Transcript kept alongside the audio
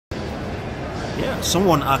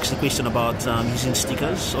Someone asked a question about using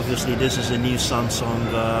stickers. Obviously, this is a new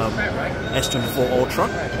Samsung S24 Ultra.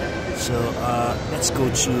 So let's go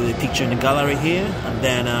to a picture in the gallery here, and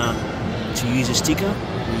then to use a sticker,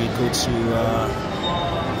 we go to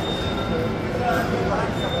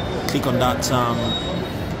click on that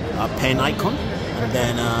pen icon, and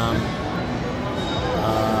then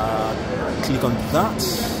click on that,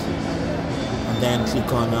 and then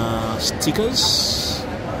click on stickers.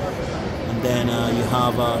 Then you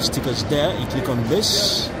have stickers there. You click on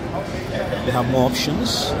this, you have more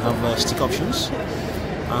options. You have stick options,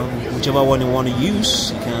 whichever one you want to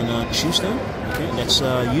use, you can choose them. Okay, let's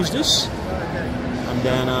use this, and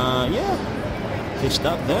then yeah, place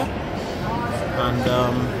that there, and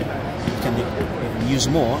you can use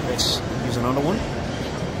more. Let's use another one.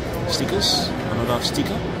 Stickers, another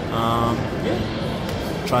sticker.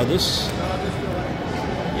 Yeah, try this.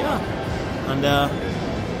 Yeah, and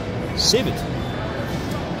save it.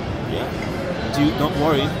 Yeah, don't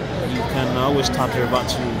worry, you can always tap here back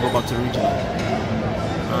to go back to Regen,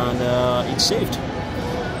 and it's saved.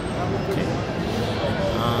 Okay,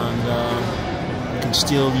 and you can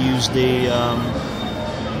still use the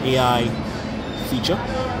AI feature.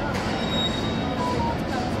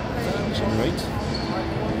 Generate.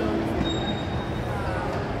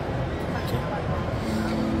 Okay,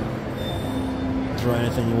 draw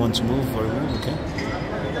anything you want to move or remove. Okay.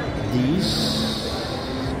 These,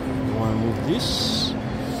 you want to move this,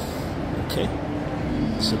 okay,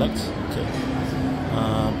 select, okay,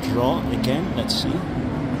 draw again, let's see,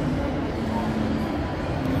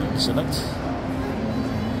 select,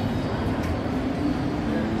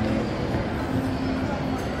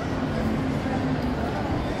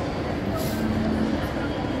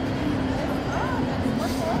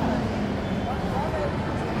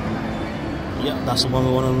 yeah, that's the one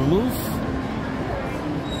we want to remove.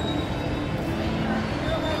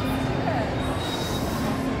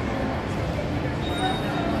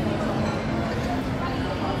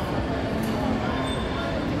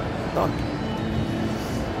 Done.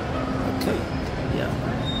 Okay, yeah.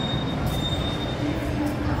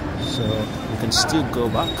 So we can still go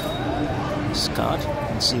back, discard,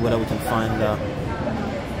 and see whether we can find the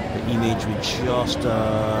image we just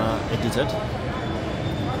edited.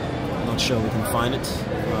 Not sure we can find it,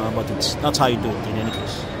 but that's how you do it in any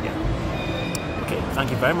case. Yeah. Okay,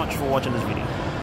 thank you very much for watching this video.